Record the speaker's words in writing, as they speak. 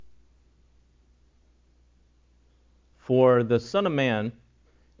For the Son of Man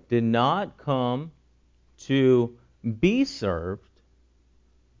did not come to be served,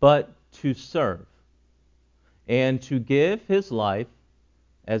 but to serve, and to give his life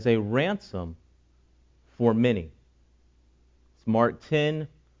as a ransom for many. It's Mark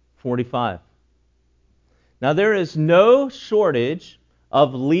 10:45. Now there is no shortage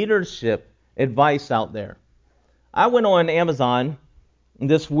of leadership advice out there. I went on Amazon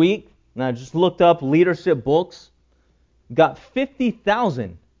this week and I just looked up leadership books, got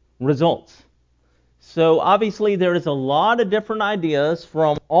 50,000 results. So obviously there is a lot of different ideas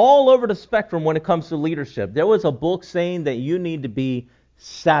from all over the spectrum when it comes to leadership. There was a book saying that you need to be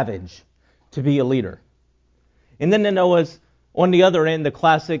savage to be a leader. And then there was, on the other end, the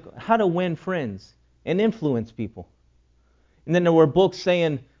classic, how to win friends and influence people. And then there were books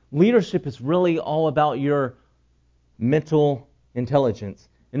saying leadership is really all about your mental intelligence.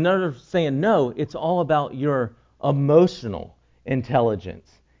 And others saying, no, it's all about your emotional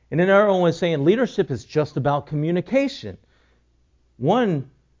intelligence. And then another one was saying leadership is just about communication. One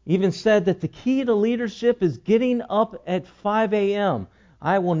even said that the key to leadership is getting up at 5 a.m.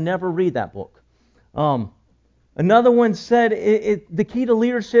 I will never read that book. Another one said the key to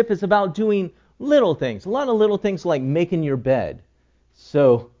leadership is about doing little things. A lot of little things like making your bed.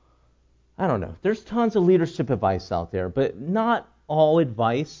 So, I don't know. There's tons of leadership advice out there, but not all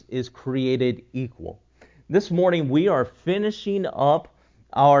advice is created equal. This morning we are finishing up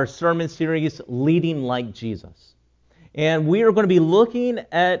our sermon series, Leading Like Jesus. And we are going to be looking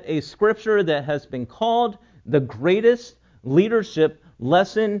at a scripture that has been called the greatest leadership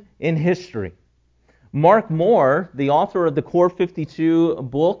lesson in history. Mark Moore, the author of the Core 52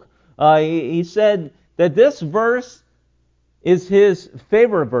 book, he said that this verse is his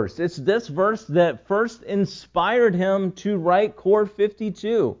favorite verse. It's this verse that first inspired him to write Core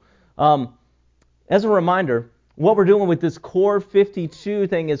 52. As a reminder, what we're doing with this Core 52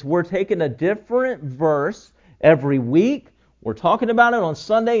 thing is we're taking a different verse every week. We're talking about it on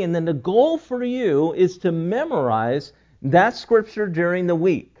Sunday, and then the goal for you is to memorize that scripture during the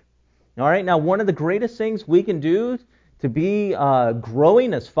week. All right, now one of the greatest things we can do to be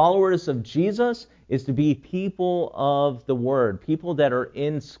growing as followers of Jesus is to be people of the Word, people that are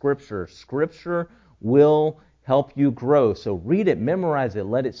in Scripture. Scripture will help you grow. So read it, memorize it,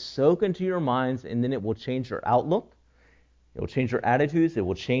 let it soak into your minds, and then it will change your outlook. It will change your attitudes. It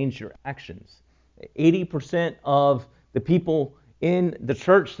will change your actions. 80% of the people in the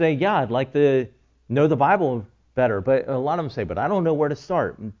church say, yeah, I'd like to know the Bible better. But a lot of them say, but I don't know where to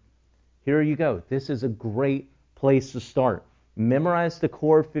start. And here you go. This is a great place to start. Memorize the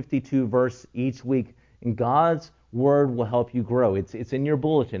Core 52 verse each week, and God's Word will help you grow. It's in your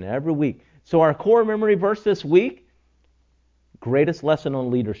bulletin every week. So our core memory verse this week, greatest lesson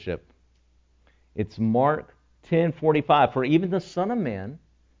on leadership. It's Mark 10:45. For even the Son of Man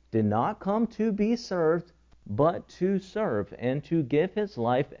did not come to be served, but to serve, and to give his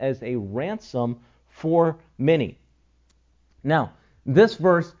life as a ransom for many. Now, this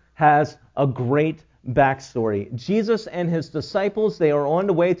verse has a great backstory. Jesus and his disciples, they are on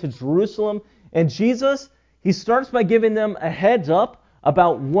the way to Jerusalem, and Jesus, he starts by giving them a heads up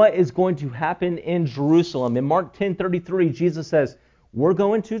about what is going to happen in Jerusalem. In Mark 10:33, Jesus says, we're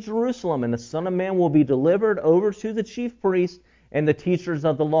going to Jerusalem, and the Son of Man will be delivered over to the chief priests and the teachers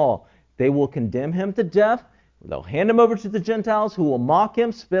of the law. They will condemn him to death. They'll hand him over to the Gentiles, who will mock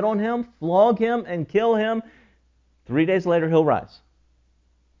him, spit on him, flog him, and kill him. 3 days later, he'll rise.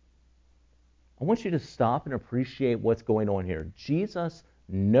 I want you to stop and appreciate what's going on here. Jesus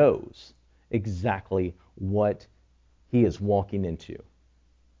knows exactly what he is walking into.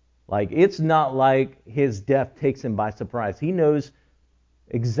 Like, it's not like his death takes him by surprise. He knows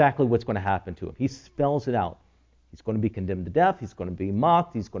exactly what's going to happen to him. He spells it out. He's going to be condemned to death. He's going to be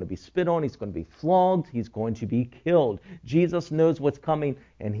mocked. He's going to be spit on. He's going to be flogged. He's going to be killed. Jesus knows what's coming,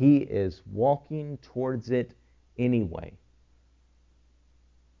 and he is walking towards it anyway.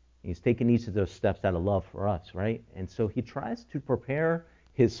 He's taking each of those steps out of love for us, right? And so he tries to prepare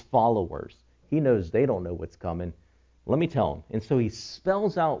his followers. He knows they don't know what's coming. Let me tell them. And so he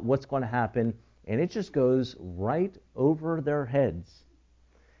spells out what's going to happen, and it just goes right over their heads.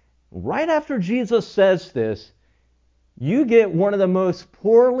 Right after Jesus says this, you get one of the most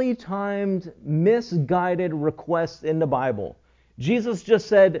poorly timed, misguided requests in the Bible. Jesus just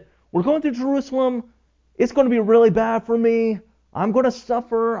said, we're going to Jerusalem. It's going to be really bad for me. I'm going to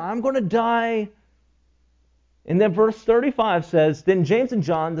suffer. I'm going to die. And then verse 35 says, then James and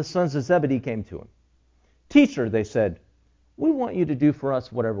John, the sons of Zebedee, came to him. Teacher, they said, we want you to do for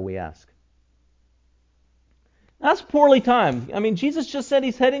us whatever we ask. That's poorly timed. I mean, Jesus just said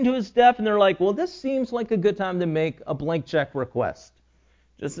he's heading to his death, and they're like, well, this seems like a good time to make a blank check request.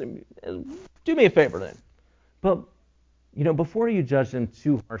 Just do me a favor then. But, before you judge them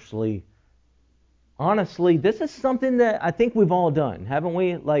too harshly, honestly, this is something that I think we've all done, haven't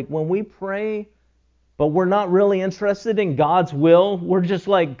we? Like when we pray, but we're not really interested in God's will, we're just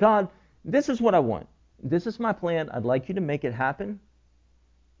like, God, this is what I want. This is my plan. I'd like you to make it happen.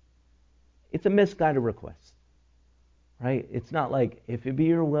 It's a misguided request, right? It's not like, if it be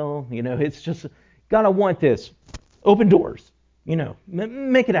your will, it's just, God, I want this. Open doors,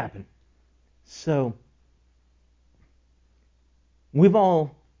 make it happen. So we've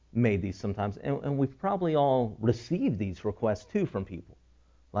all made these sometimes, and we've probably all received these requests too from people.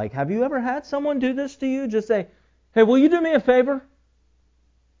 Like, have you ever had someone do this to you? Just say, hey, will you do me a favor?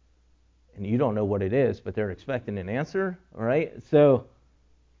 And you don't know what it is, but they're expecting an answer, all right? So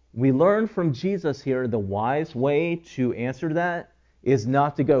we learn from Jesus here the wise way to answer that is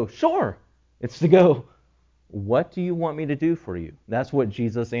not to go, sure. It's to go, what do you want me to do for you? That's what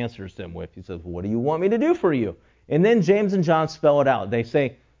Jesus answers them with. He says, what do you want me to do for you? And then James and John spell it out. They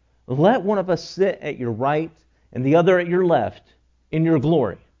say, let one of us sit at your right and the other at your left in your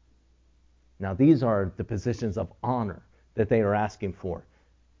glory. Now, these are the positions of honor that they are asking for.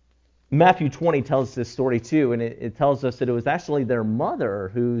 Matthew 20 tells this story too, and it tells us that it was actually their mother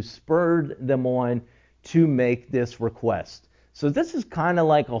who spurred them on to make this request. So this is kind of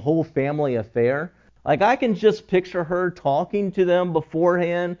like a whole family affair. Like, I can just picture her talking to them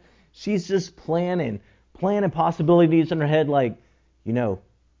beforehand. She's just planning possibilities in her head, like,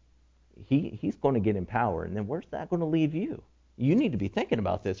 he's going to get in power, and then where's that going to leave you? You need to be thinking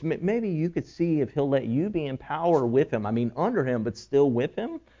about this. Maybe you could see if he'll let you be in power with him. I mean, under him, but still with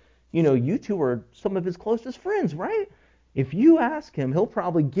him. You two are some of his closest friends, right? If you ask him, he'll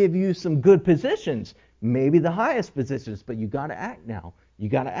probably give you some good positions, maybe the highest positions, but you got to act now. You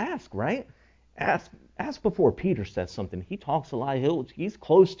got to ask, right? Ask before Peter says something. He talks a lot. He's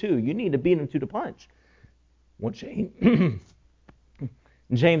close too. You need to beat him to the punch.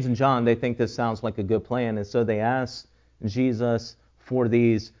 James and John, they think this sounds like a good plan, and so they ask Jesus for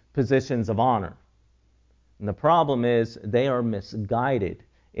these positions of honor. And the problem is they are misguided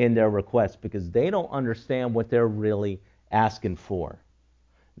in their request because they don't understand what they're really asking for.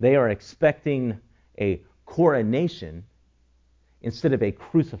 They are expecting a coronation instead of a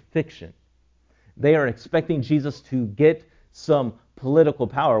crucifixion. They are expecting Jesus to get some political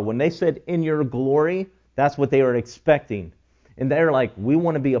power. When they said, in your glory, that's what they are expecting. And they're like, we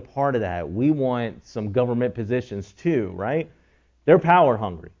want to be a part of that. We want some government positions too, right? They're power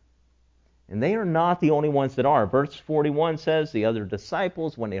hungry. And they are not the only ones that are. Verse 41 says, the other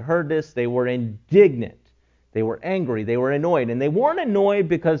disciples, when they heard this, they were indignant. They were angry. They were annoyed. And they weren't annoyed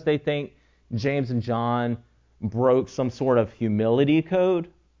because they think James and John broke some sort of humility code.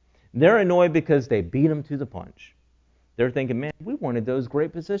 They're annoyed because they beat them to the punch. They're thinking, man, we wanted those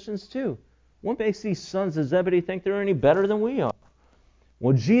great positions too. What makes these sons of Zebedee think they're any better than we are?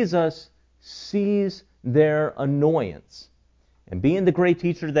 Well, Jesus sees their annoyance. And being the great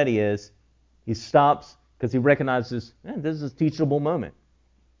teacher that he is, he stops because he recognizes, man, this is a teachable moment.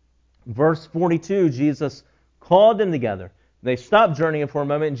 Verse 42, Jesus called them together. They stopped journeying for a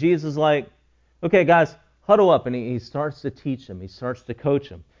moment, and Jesus is like, okay, guys, huddle up. And he starts to teach them. He starts to coach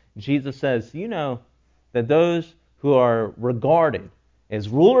them. Jesus says, you know that those who are regarded as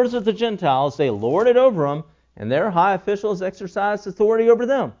rulers of the Gentiles, they lord it over them, and their high officials exercise authority over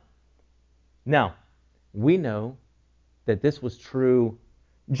them. Now, we know that this was true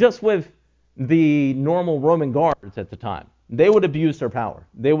just with the normal Roman guards at the time. They would abuse their power.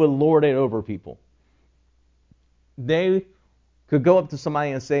 They would lord it over people. They could go up to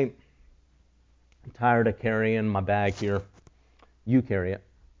somebody and say, I'm tired of carrying my bag here. You carry it.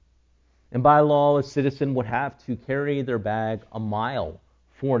 And by law, a citizen would have to carry their bag a mile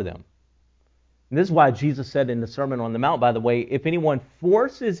for them. And this is why Jesus said in the Sermon on the Mount, by the way, if anyone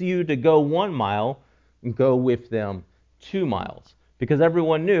forces you to go 1 mile, go with them 2 miles. Because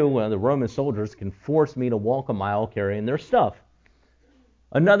everyone knew, well, the Roman soldiers can force me to walk a mile carrying their stuff.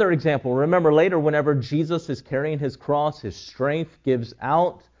 Another example, remember later whenever Jesus is carrying his cross, his strength gives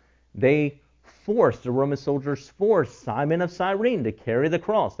out. The Roman soldiers forced Simon of Cyrene to carry the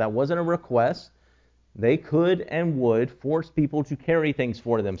cross. That wasn't a request. They could and would force people to carry things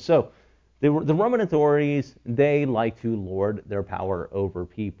for them. So the Roman authorities, they like to lord their power over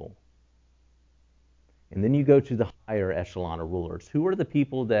people. And then you go to the higher echelon of rulers. Who are the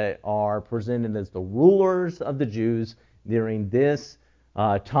people that are presented as the rulers of the Jews during this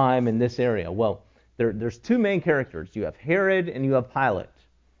time in this area? Well, there's two main characters. You have Herod and you have Pilate.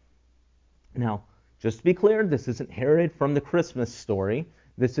 Now, Just to be clear, this isn't Herod from the Christmas story.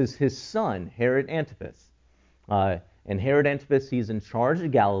 This is his son, Herod Antipas. And Herod Antipas, he's in charge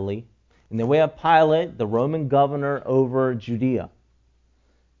of Galilee. And then we have Pilate, the Roman governor over Judea.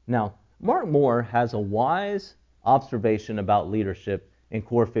 Now, Mark Moore has a wise observation about leadership in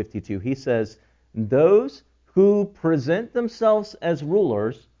Core 52. He says, those who present themselves as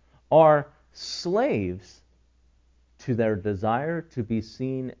rulers are slaves to their desire to be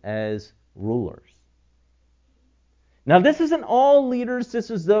seen as rulers. Now, this isn't all leaders. This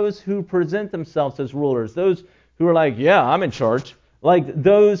is those who present themselves as rulers. Those who are like, yeah, I'm in charge. Like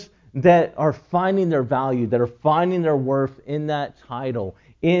those that are finding their value, that are finding their worth in that title,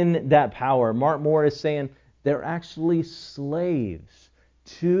 in that power. Mark Moore is saying they're actually slaves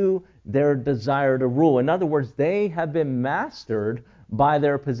to their desire to rule. In other words, they have been mastered by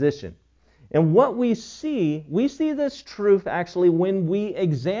their position. And what we see this truth actually when we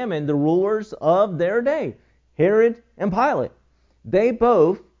examine the rulers of their day, Herod and Pilate. They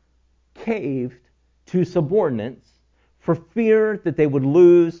both caved to subordinates for fear that they would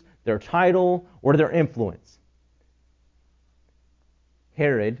lose their title or their influence.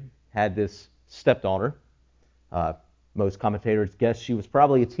 Herod had this stepdaughter. Most commentators guess she was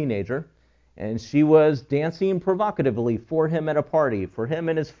probably a teenager, and she was dancing provocatively for him at a party, for him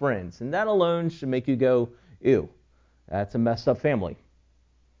and his friends. And that alone should make you go, ew, that's a messed up family.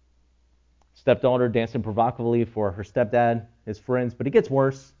 Stepdaughter dancing provocatively for her stepdad, his friends, but it gets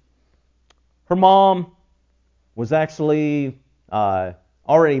worse. Her mom was actually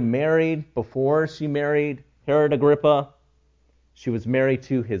already married before she married Herod Agrippa. She was married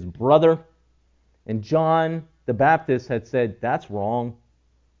to his brother, and John the Baptist had said, that's wrong,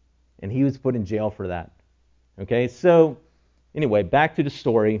 and he was put in jail for that. Okay, so anyway, back to the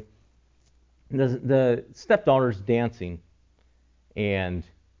story. The stepdaughter's dancing, and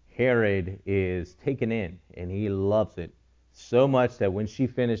Herod is taken in, and he loves it so much that when she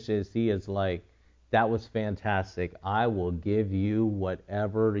finishes, he is like, that was fantastic. I will give you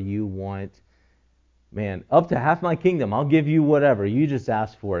whatever you want. Man, up to half my kingdom, I'll give you whatever. You just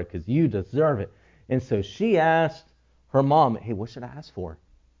ask for it because you deserve it. And so she asked her mom, hey, what should I ask for?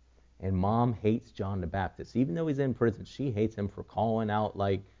 And mom hates John the Baptist. Even though he's in prison, she hates him for calling out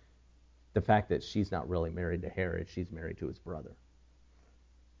like the fact that she's not really married to Herod. She's married to his brother.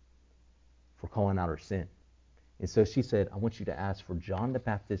 For calling out her sin. And so she said, I want you to ask for John the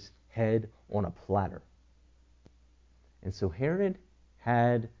Baptist's head on a platter. And so Herod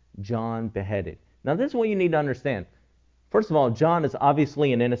had John beheaded. Now this is what you need to understand. First of all, John is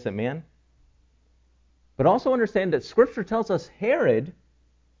obviously an innocent man. But also understand that Scripture tells us Herod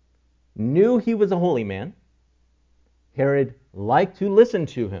knew he was a holy man. Herod liked to listen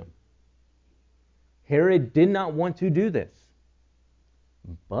to him. Herod did not want to do this.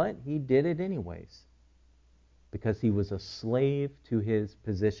 But he did it anyways. Because he was a slave to his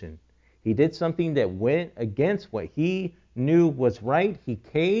position. He did something that went against what he knew was right. He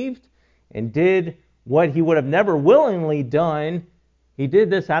caved and did what he would have never willingly done. He did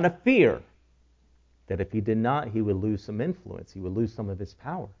this out of fear. That if he did not, he would lose some influence. He would lose some of his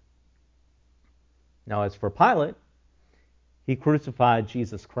power. Now, as for Pilate, he crucified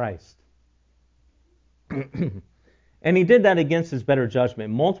Jesus Christ. And he did that against his better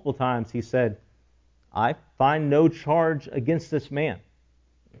judgment. Multiple times he said, I find no charge against this man.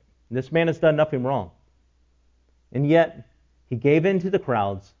 This man has done nothing wrong. And yet, he gave in to the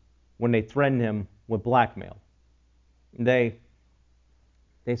crowds when they threatened him with blackmail. They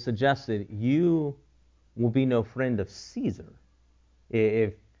suggested, you will be no friend of Caesar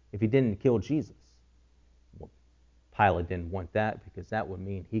if he didn't kill Jesus. Well, Pilate didn't want that because that would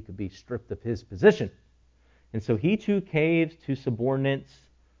mean he could be stripped of his position. And so he too caved to subordinates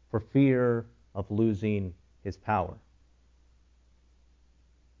for fear of losing his power.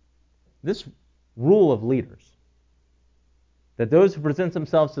 This rule of leaders, that those who present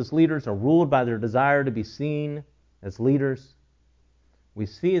themselves as leaders are ruled by their desire to be seen as leaders, we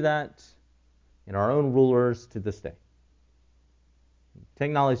see that in our own rulers to this day.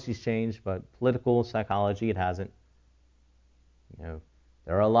 Technology's changed, but political psychology, it hasn't. There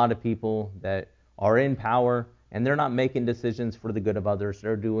are a lot of people that are in power, and they're not making decisions for the good of others.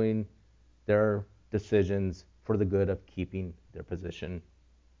 They're doing their decisions for the good of keeping their position.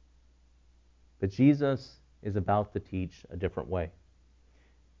 But Jesus is about to teach a different way.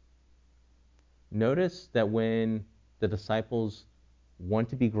 Notice that when the disciples want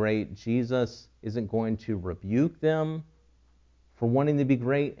to be great, Jesus isn't going to rebuke them for wanting to be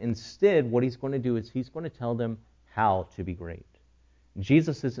great. Instead, what he's going to do is he's going to tell them how to be great.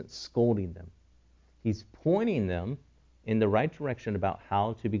 Jesus isn't scolding them. He's pointing them in the right direction about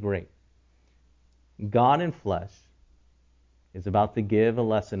how to be great. God in flesh, is about to give a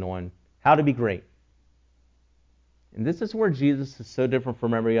lesson on how to be great. And this is where Jesus is so different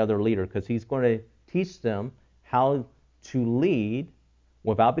from every other leader, because he's going to teach them how to lead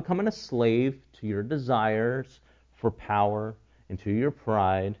without becoming a slave to your desires for power and to your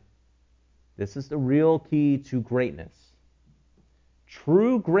pride. This is the real key to greatness.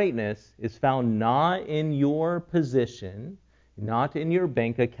 True greatness is found not in your position, not in your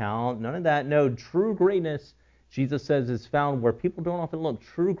bank account, none of that. No, true greatness, Jesus says, is found where people don't often look.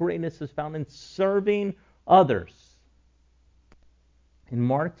 True greatness is found in serving others. In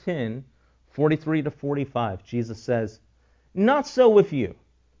Mark 10, 43 to 45, Jesus says, "Not so with you."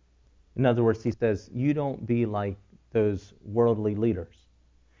 In other words, he says, you don't be like those worldly leaders.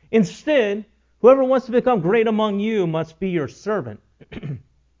 "Instead, whoever wants to become great among you must be your servant.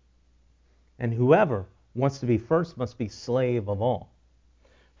 And whoever wants to be first must be slave of all.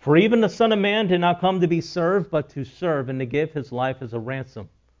 For even the Son of Man did not come to be served, but to serve and to give his life as a ransom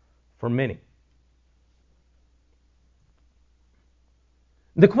for many."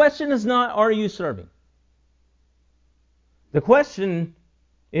 The question is not, are you serving? The question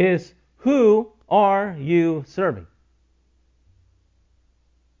is, who are you serving?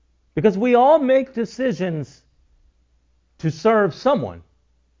 Because we all make decisions to serve someone.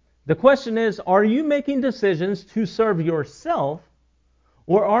 The question is, are you making decisions to serve yourself,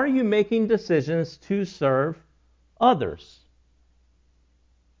 or are you making decisions to serve others?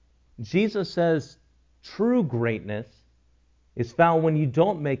 Jesus says true greatness is found when you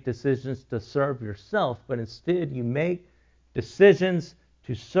don't make decisions to serve yourself, but instead you make decisions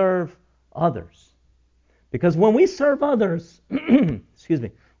to serve others. Because when we serve others,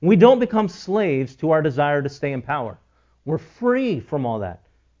 we don't become slaves to our desire to stay in power. We're free from all that.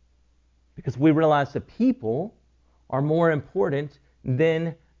 Because we realize that people are more important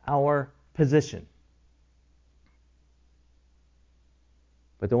than our position.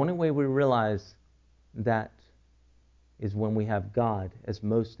 But the only way we realize that is when we have God as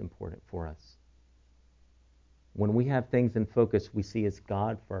most important for us. When we have things in focus, we see as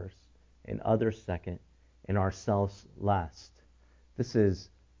God first, and others second, and ourselves last. This is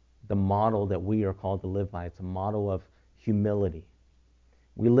the model that we are called to live by. It's a model of humility.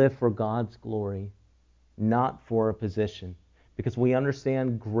 We live for God's glory, not for a position, because we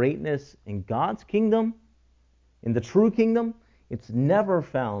understand greatness in God's kingdom, in the true kingdom. It's never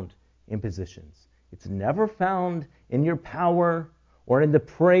found in positions. It's never found in your power or in the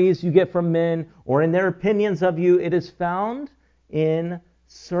praise you get from men or in their opinions of you. It is found in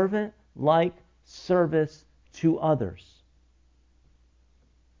servant-like service to others.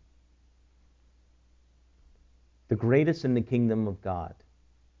 The greatest in the kingdom of God,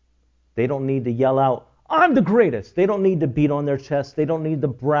 they don't need to yell out, "I'm the greatest." They don't need to beat on their chest. They don't need to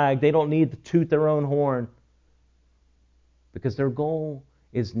brag. They don't need to toot their own horn. Because their goal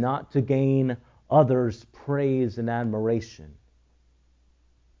is not to gain others' praise and admiration.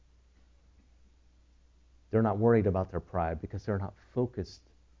 They're not worried about their pride because they're not focused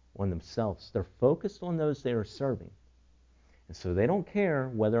on themselves. They're focused on those they are serving. And so they don't care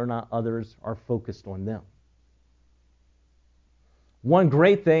whether or not others are focused on them. One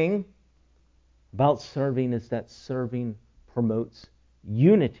great thing about serving is that serving promotes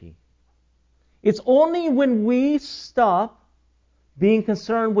unity. It's only when we stop being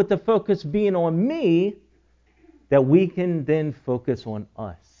concerned with the focus being on me that we can then focus on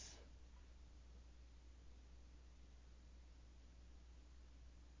us.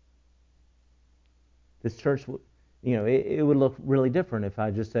 This church, it would look really different if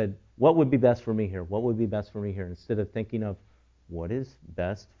I just said, what would be best for me here? What would be best for me here? Instead of thinking of what is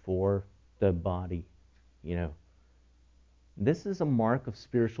best for the body. This is a mark of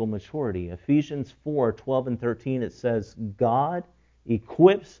spiritual maturity. Ephesians 4:12 and 13, it says, God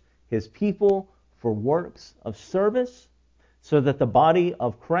equips his people for works of service so that the body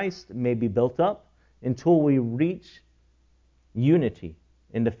of Christ may be built up until we reach unity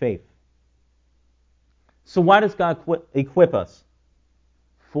in the faith. So why does God equip us?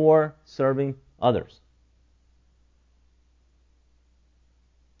 For serving others.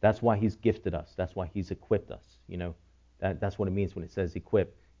 That's why he's gifted us. That's why he's equipped us. That's what it means when it says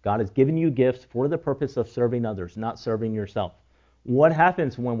equip. God has given you gifts for the purpose of serving others, not serving yourself. What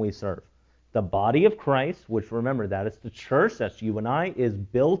happens when we serve? The body of Christ, which remember that is the church, that's you and I, is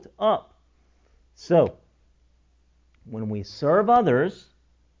built up. So, when we serve others,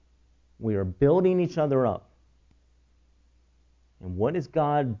 we are building each other up. And what is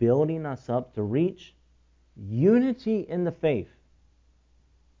God building us up to reach? Unity in the faith.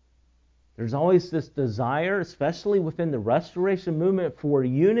 There's always this desire, especially within the restoration movement, for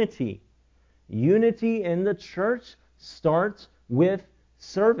unity. Unity in the church starts with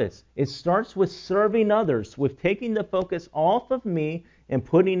service. It starts with serving others, with taking the focus off of me and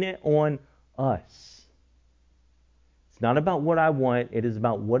putting it on us. It's not about what I want, it is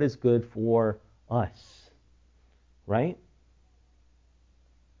about what is good for us. Right?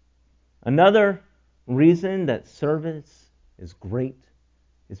 Another reason that service is great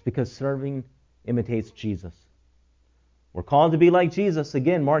is because serving imitates Jesus. We're called to be like Jesus.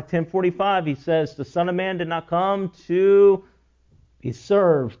 Again, Mark 10:45, he says, the Son of Man did not come to be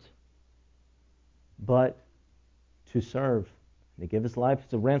served, but to serve, and to give his life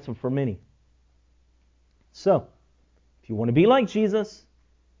as a ransom for many. So, if you want to be like Jesus,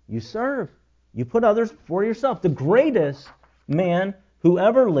 you serve. You put others before yourself. The greatest man who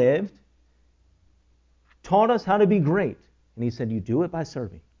ever lived taught us how to be great. And he said, you do it by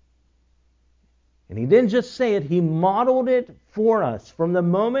serving. And he didn't just say it, he modeled it for us. From the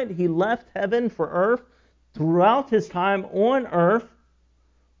moment he left heaven for earth, throughout his time on earth,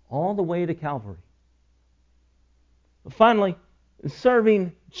 all the way to Calvary. But finally,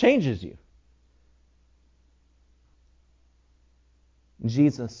 serving changes you.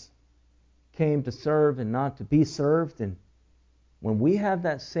 Jesus came to serve and not to be served. And when we have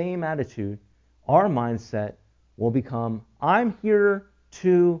that same attitude, our mindset will become, I'm here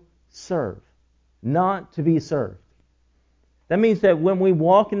to serve, not to be served. That means that when we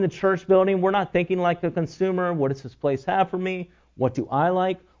walk in the church building, we're not thinking like a consumer. What does this place have for me? What do I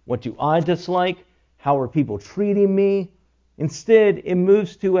like? What do I dislike? How are people treating me? Instead, it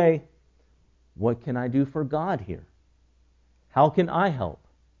moves to a, what can I do for God here? How can I help?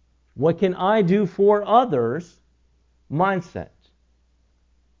 What can I do for others? Mindset.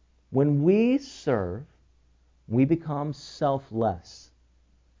 When we serve, we become selfless,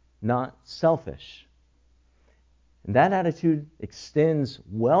 not selfish. And that attitude extends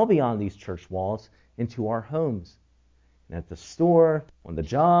well beyond these church walls into our homes, and at the store, on the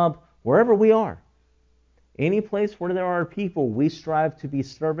job, wherever we are. Any place where there are people, we strive to be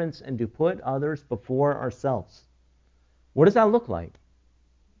servants and to put others before ourselves. What does that look like?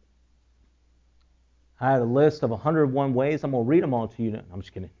 I had a list of 101 ways. I'm going to read them all to you. No, I'm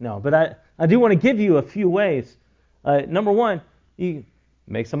just kidding. No, but I do want to give you a few ways. Number one, you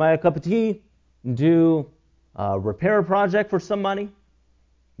make somebody a cup of tea, do a repair project for somebody,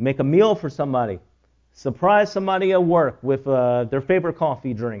 make a meal for somebody, surprise somebody at work with their favorite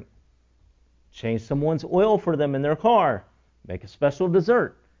coffee drink, change someone's oil for them in their car, make a special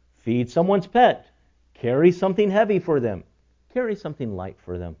dessert, feed someone's pet, carry something heavy for them, carry something light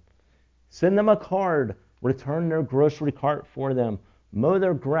for them, send them a card, return their grocery cart for them, mow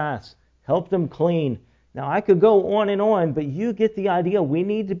their grass, help them clean. Now, I could go on, but you get the idea. We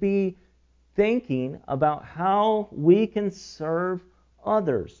need to be thinking about how we can serve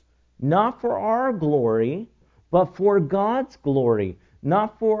others, not for our glory, but for God's glory,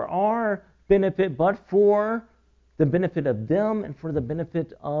 not for our benefit, but for the benefit of them and for the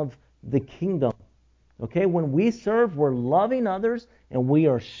benefit of the kingdom. Okay, when we serve, we're loving others and we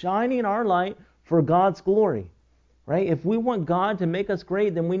are shining our light for God's glory. Right? If we want God to make us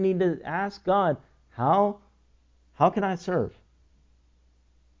great, then we need to ask God, how can I serve?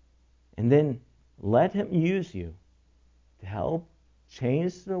 And then let Him use you to help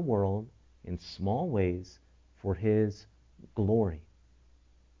change the world in small ways for His glory.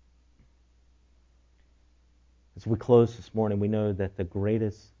 As we close this morning, we know that the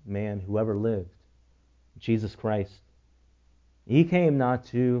greatest man who ever lived, Jesus Christ, He came not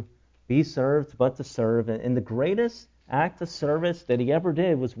to be served, but to serve. And the greatest act of service that He ever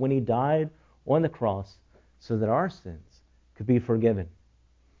did was when He died on the cross so that our sins could be forgiven.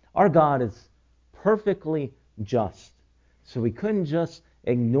 Our God is perfectly just. So He couldn't just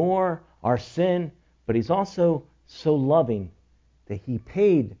ignore our sin, but He's also so loving that He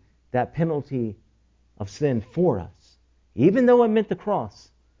paid that penalty of sin for us, even though it meant the cross,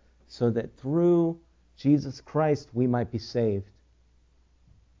 so that through Jesus Christ we might be saved.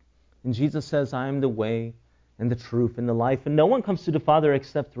 And Jesus says, I am the way and the truth and the life, and no one comes to the Father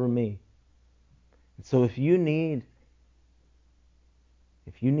except through me. And so if you need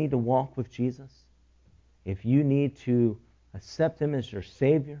to walk with Jesus, if you need to accept Him as your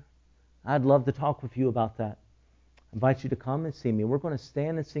Savior, I'd love to talk with you about that. I invite you to come and see me. We're going to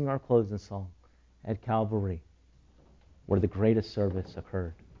stand and sing our closing song at Calvary, where the greatest service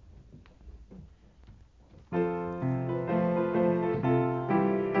occurred.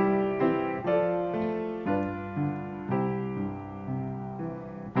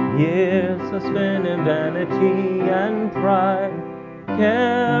 Years I spent in vanity and pride,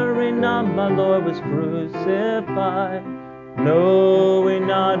 caring not my Lord was crucified. knowing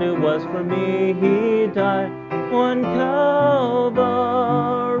not it was for me he died on Calvary.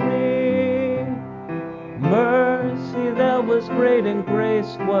 Mercy that was great and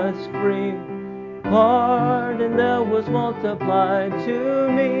grace was free, pardon that was multiplied to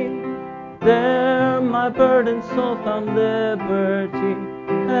me. There my burdened soul found liberty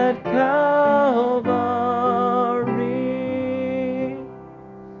at Calvary.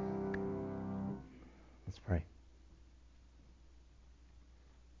 Let's pray.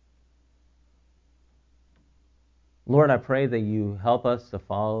 Lord, I pray that you help us to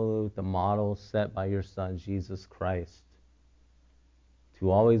follow the model set by your Son, Jesus Christ,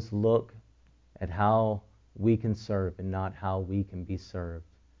 to always look at how we can serve and not how we can be served.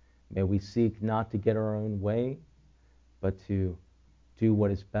 May we seek not to get our own way, but to do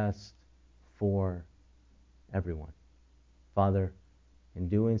what is best for everyone. Father, in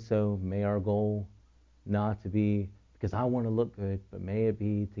doing so, may our goal not to be because I want to look good, but may it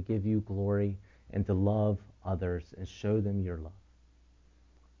be to give you glory and to love others and show them your love.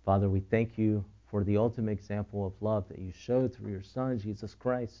 Father, we thank you for the ultimate example of love that you showed through your Son, Jesus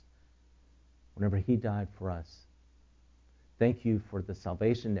Christ, whenever he died for us. Thank you for the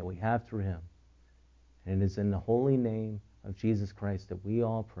salvation that we have through him. And it is in the holy name of Jesus Christ that we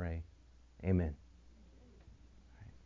all pray. Amen.